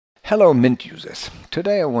Hello Mint users.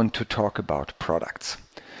 Today I want to talk about products.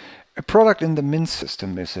 A product in the Mint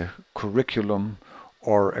system is a curriculum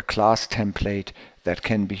or a class template that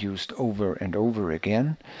can be used over and over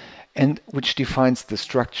again and which defines the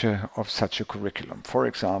structure of such a curriculum. For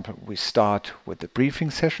example, we start with the briefing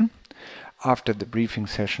session. After the briefing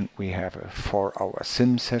session we have a 4-hour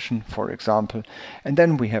sim session, for example, and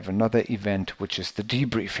then we have another event which is the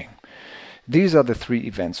debriefing. These are the three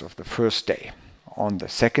events of the first day. On the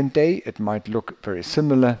second day, it might look very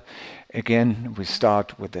similar. Again, we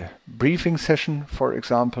start with a briefing session, for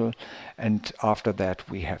example, and after that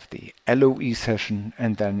we have the LOE session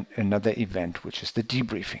and then another event, which is the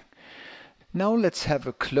debriefing. Now let's have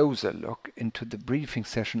a closer look into the briefing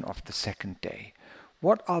session of the second day.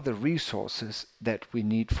 What are the resources that we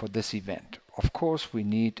need for this event? Of course, we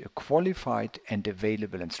need a qualified and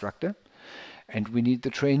available instructor, and we need the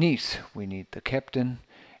trainees, we need the captain,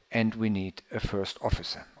 and we need a first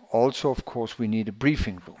officer. Also, of course, we need a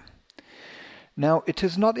briefing room. Now, it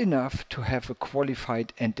is not enough to have a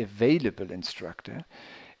qualified and available instructor.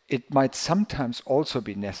 It might sometimes also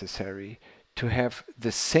be necessary to have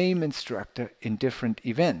the same instructor in different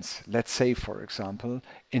events. Let's say, for example,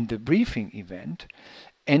 in the briefing event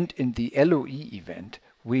and in the LOE event,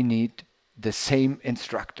 we need the same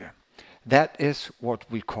instructor. That is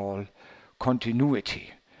what we call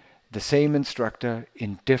continuity. The same instructor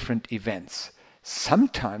in different events.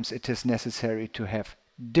 Sometimes it is necessary to have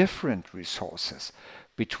different resources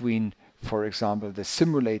between, for example, the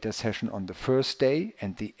simulator session on the first day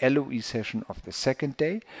and the LOE session of the second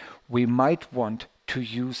day. We might want to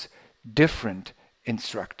use different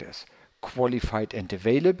instructors, qualified and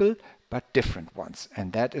available, but different ones.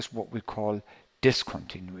 And that is what we call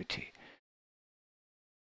discontinuity.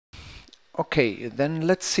 Okay, then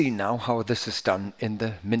let's see now how this is done in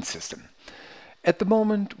the Mint system. At the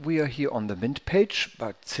moment we are here on the Mint page,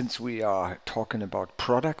 but since we are talking about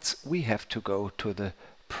products, we have to go to the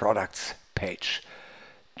products page.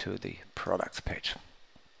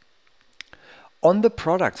 On the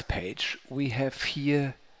products page we have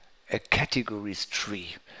here a categories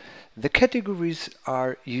tree. The categories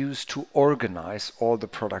are used to organize all the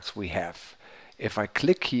products we have. If I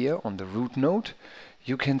click here on the root node,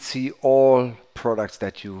 you can see all products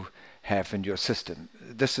that you have in your system.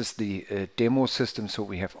 This is the demo system, so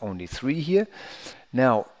we have only 3 here.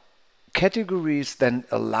 Now, categories then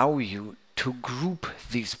allow you to group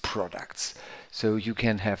these products. So you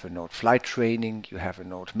can have a node flight training, you have a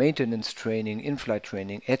node maintenance training, in-flight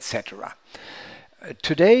training, etc.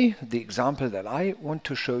 Today, the example that I want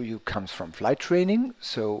to show you comes from flight training.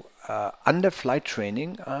 So under flight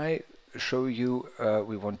training, I show you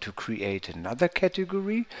we want to create another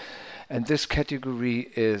category, and this category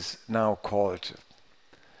is now called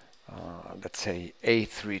let's say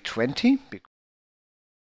A320,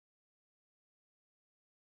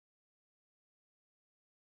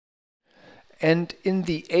 and in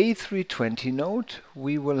the A320 node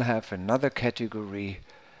we will have another category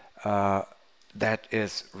that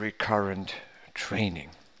is recurrent training,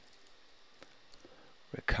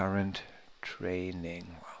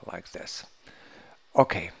 like this.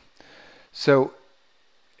 Okay, so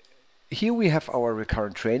here we have our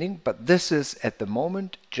recurrent training, but this is at the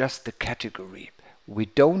moment just the category. We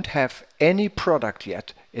don't have any product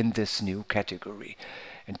yet in this new category.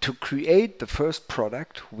 And to create the first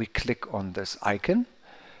product, we click on this icon,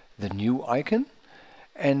 the new icon,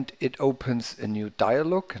 and it opens a new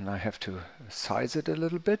dialog, and I have to size it a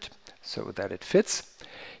little bit so that it fits.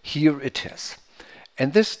 Here it is.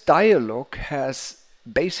 And this dialog has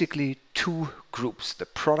basically 2 groups, the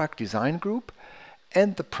product design group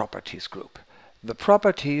and the properties group. The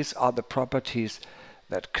properties are the properties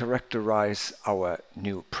that characterize our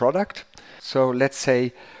new product. So let's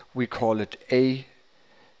say we call it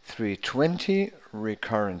A320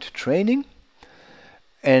 recurrent training.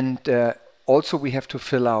 And also we have to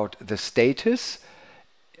fill out the status.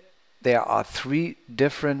 There are 3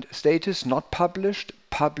 different status: not published,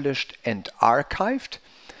 published and archived.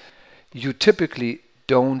 You typically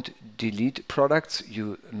don't delete products,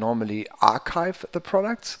 you normally archive the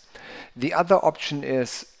products. The other option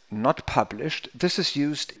is not published. This is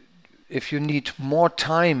used if you need more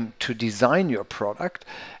time to design your product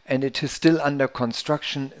and it is still under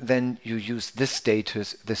construction, then you use this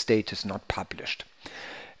status, the status not published.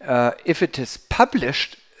 If it is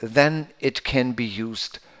published, then it can be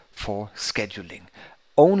used for scheduling.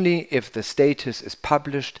 Only if the status is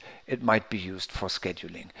published, it might be used for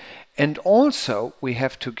scheduling. And also we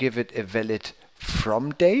have to give it a valid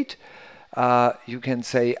from date. You can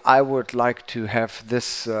say, I would like to have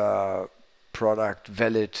this product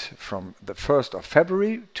valid from the 1st of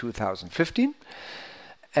February 2015.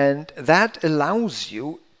 And that allows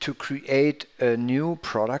you to create a new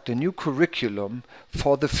product, a new curriculum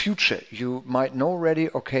for the future. You might know already,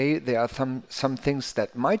 okay, there are some things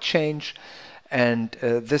that might change, and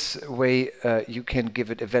this way you can give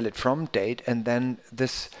it a valid from date, and then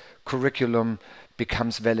this curriculum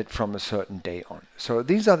becomes valid from a certain day on. So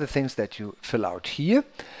these are the things that you fill out here,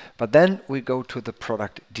 but then we go to the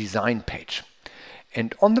product design page.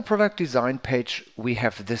 And on the product design page, we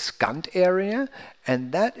have this Gantt area,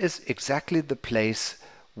 and that is exactly the place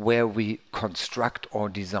where we construct or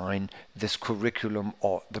design this curriculum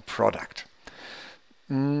or the product.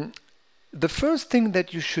 The first thing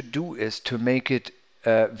that you should do is to make it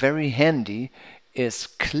very handy is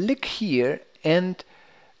click here and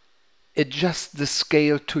adjust the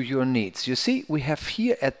scale to your needs. You see, we have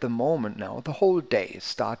here at the moment now the whole day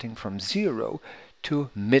starting from 0 to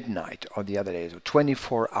midnight, or the other day, so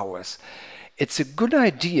 24 hours. It's a good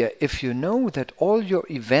idea if you know that all your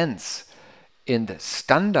events in the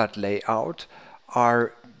standard layout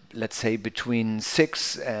are, let's say, between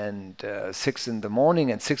 6 and 6 in the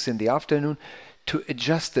morning and 6 in the afternoon, to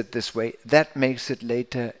adjust it this way. That makes it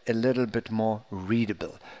later a little bit more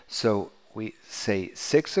readable. So we say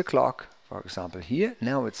 6 o'clock, for example here.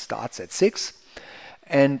 Now it starts at 6.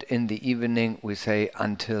 And in the evening, we say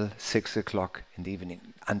until 6 o'clock in the evening,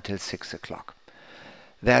 until 6 o'clock.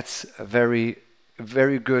 That's a very,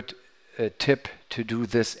 very good tip to do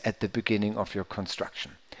this at the beginning of your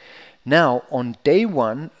construction. Now, on day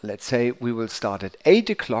 1, let's say we will start at 8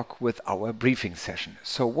 o'clock with our briefing session.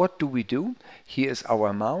 So what do? Here is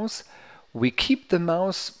our mouse. We keep the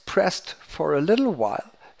mouse pressed for a little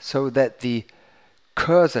while so that the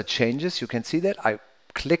cursor changes. You can see that. I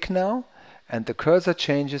click now, and the cursor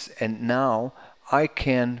changes, and now I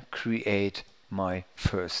can create my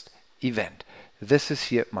first event. This is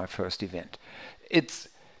here my first event. It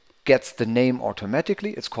gets the name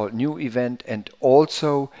automatically. It's called new event, and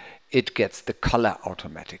also it gets the color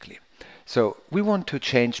automatically. So we want to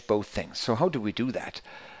change both things. So how do we do that?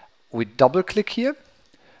 We double click here.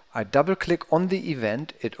 I double click on the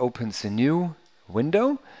event. It opens a new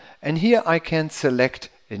window, and here I can select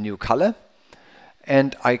a new color,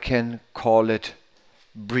 and I can call it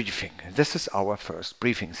briefing. This is our first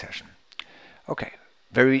briefing session. Okay,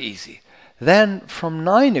 very easy. Then from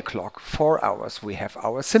 9 o'clock, 4 hours, we have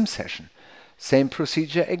our sim session. Same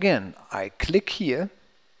procedure again. I click here,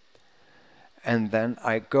 and then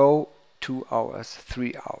I go 2 hours,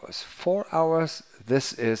 3 hours, 4 hours.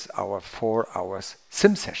 This is our 4 hours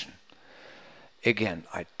sim session. Again,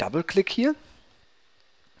 I double click here,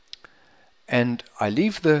 and I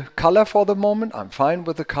leave the color for the moment. I'm fine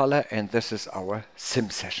with the color, and this is our sim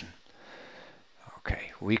session.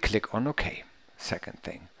 Okay, we click on OK. Second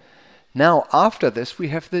thing. Now, after this, we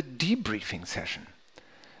have the debriefing session.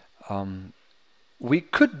 We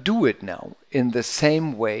could do it now in the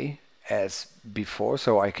same way as before.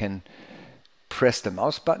 So I can press the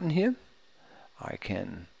mouse button here. I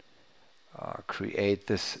can create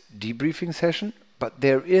this debriefing session. But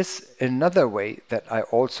there is another way that I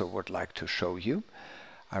also would like to show you.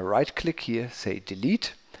 I right click here, say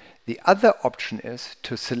delete. The other option is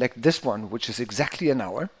to select this one, which is exactly an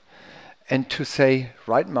hour, and to say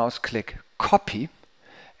right mouse click copy.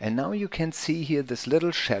 And now you can see here this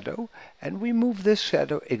little shadow, and we move this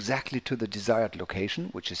shadow exactly to the desired location,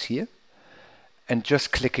 which is here, and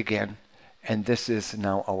just click again. And this is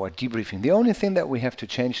now our debriefing. The only thing that we have to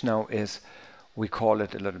change now is we call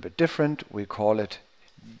it a little bit different. We call it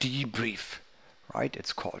debrief, right?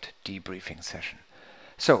 It's called debriefing session.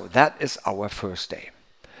 So that is our first day.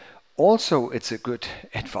 Also, it's a good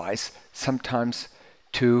advice sometimes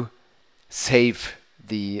to save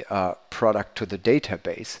the product to the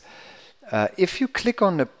database. If you click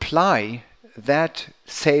on apply, that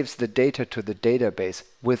saves the data to the database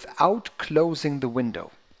without closing the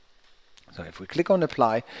window. So if we click on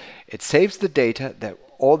apply, it saves the data, that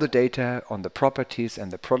all the data on the properties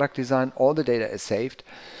and the product design, all the data is saved,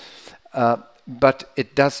 but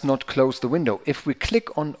it does not close the window. If we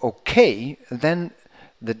click on OK, then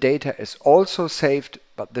the data is also saved,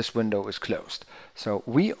 but this window is closed. So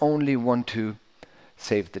we only want to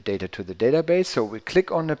save the data to the database. So we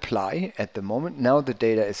click on apply at the moment. Now the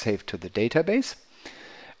data is saved to the database,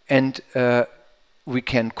 and we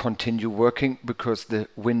can continue working because the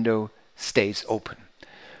window stays open.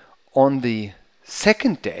 On the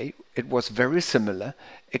second day, it was very similar,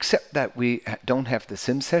 except that we don't have the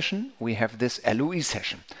sim session, we have this LOE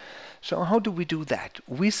session. So how do we do that?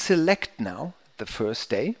 We select now the first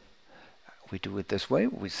day. We do it this way.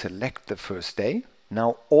 We select the first day.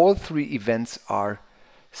 Now all 3 events are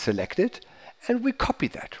selected, and we copy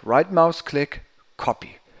that. Right mouse click,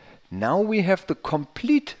 copy. Now we have the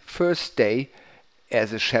complete first day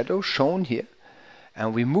as a shadow shown here,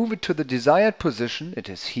 and we move it to the desired position. It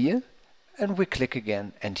is here, and we click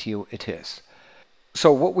again, and here it is.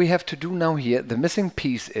 So what we have to do now here, the missing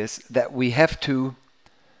piece is that we have to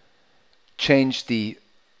change the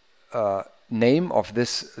name of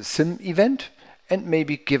this sim event and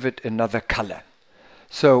maybe give it another color.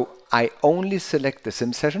 So I only select the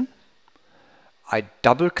sim session, I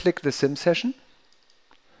double click the sim session,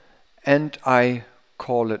 and I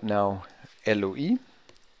call it now LOE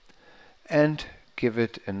and give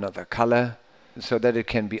it another color so that it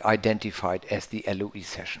can be identified as the LOE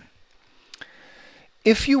session.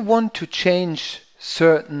 If you want to change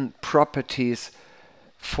certain properties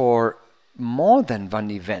for more than one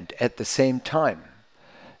event at the same time,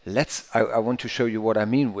 I want to show you what I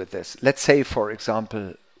mean with this. Let's say, for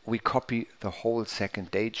example, we copy the whole second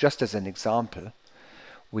day. Just as an example,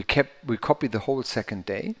 we copy the whole second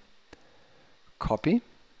day, copy,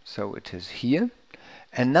 so it is here.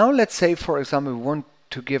 And now let's say, for example, we want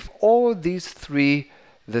to give all these three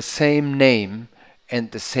the same name and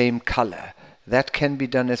the same color. That can be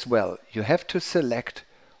done as well. You have to select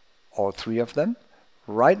all three of them,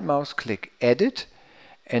 right mouse click edit,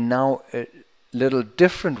 and now a little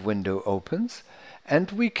different window opens,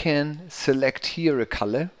 and we can select here a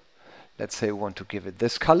color. Let's say we want to give it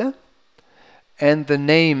this color, and the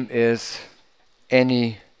name is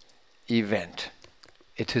any event.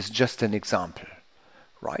 It is just an example,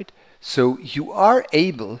 right? So you are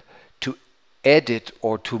able to edit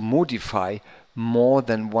or to modify more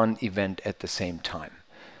than one event at the same time.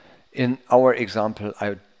 In our example,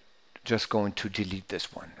 I'm just going to delete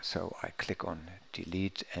this one. So I click on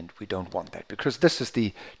delete, and we don't want that because this is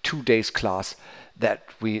the 2 days class that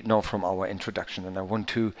we know from our introduction, and I want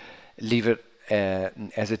to leave it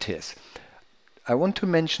as it is. I want to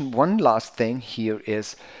mention one last thing here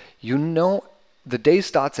is, you know, the day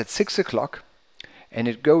starts at 6 o'clock and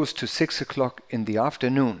it goes to 6 o'clock in the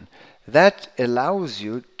afternoon. That allows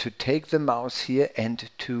you to take the mouse here and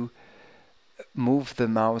to move the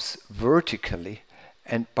mouse vertically.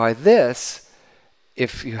 And by this,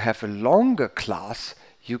 if you have a longer class,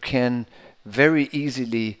 you can very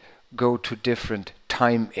easily go to different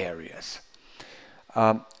time areas.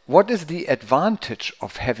 What is the advantage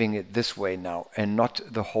of having it this way now and not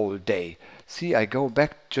the whole day? See, I go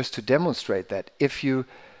back just to demonstrate that. If you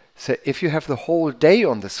have the whole day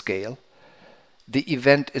on the scale, the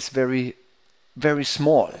event is very, very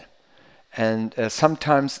small, and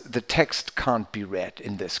sometimes the text can't be read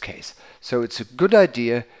in this case. So it's a good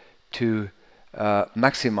idea to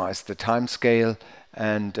maximize the time scale,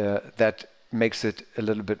 and that makes it a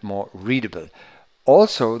little bit more readable.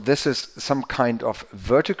 Also, this is some kind of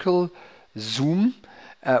vertical zoom.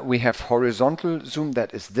 We have horizontal zoom,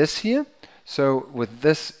 that is this here. So with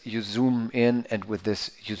this you zoom in, and with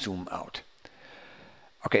this you zoom out.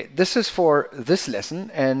 Okay, this is for this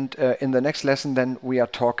lesson, and in the next lesson then we are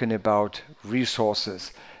talking about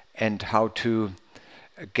resources and how to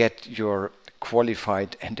get your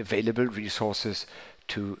qualified and available resources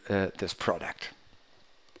to this product.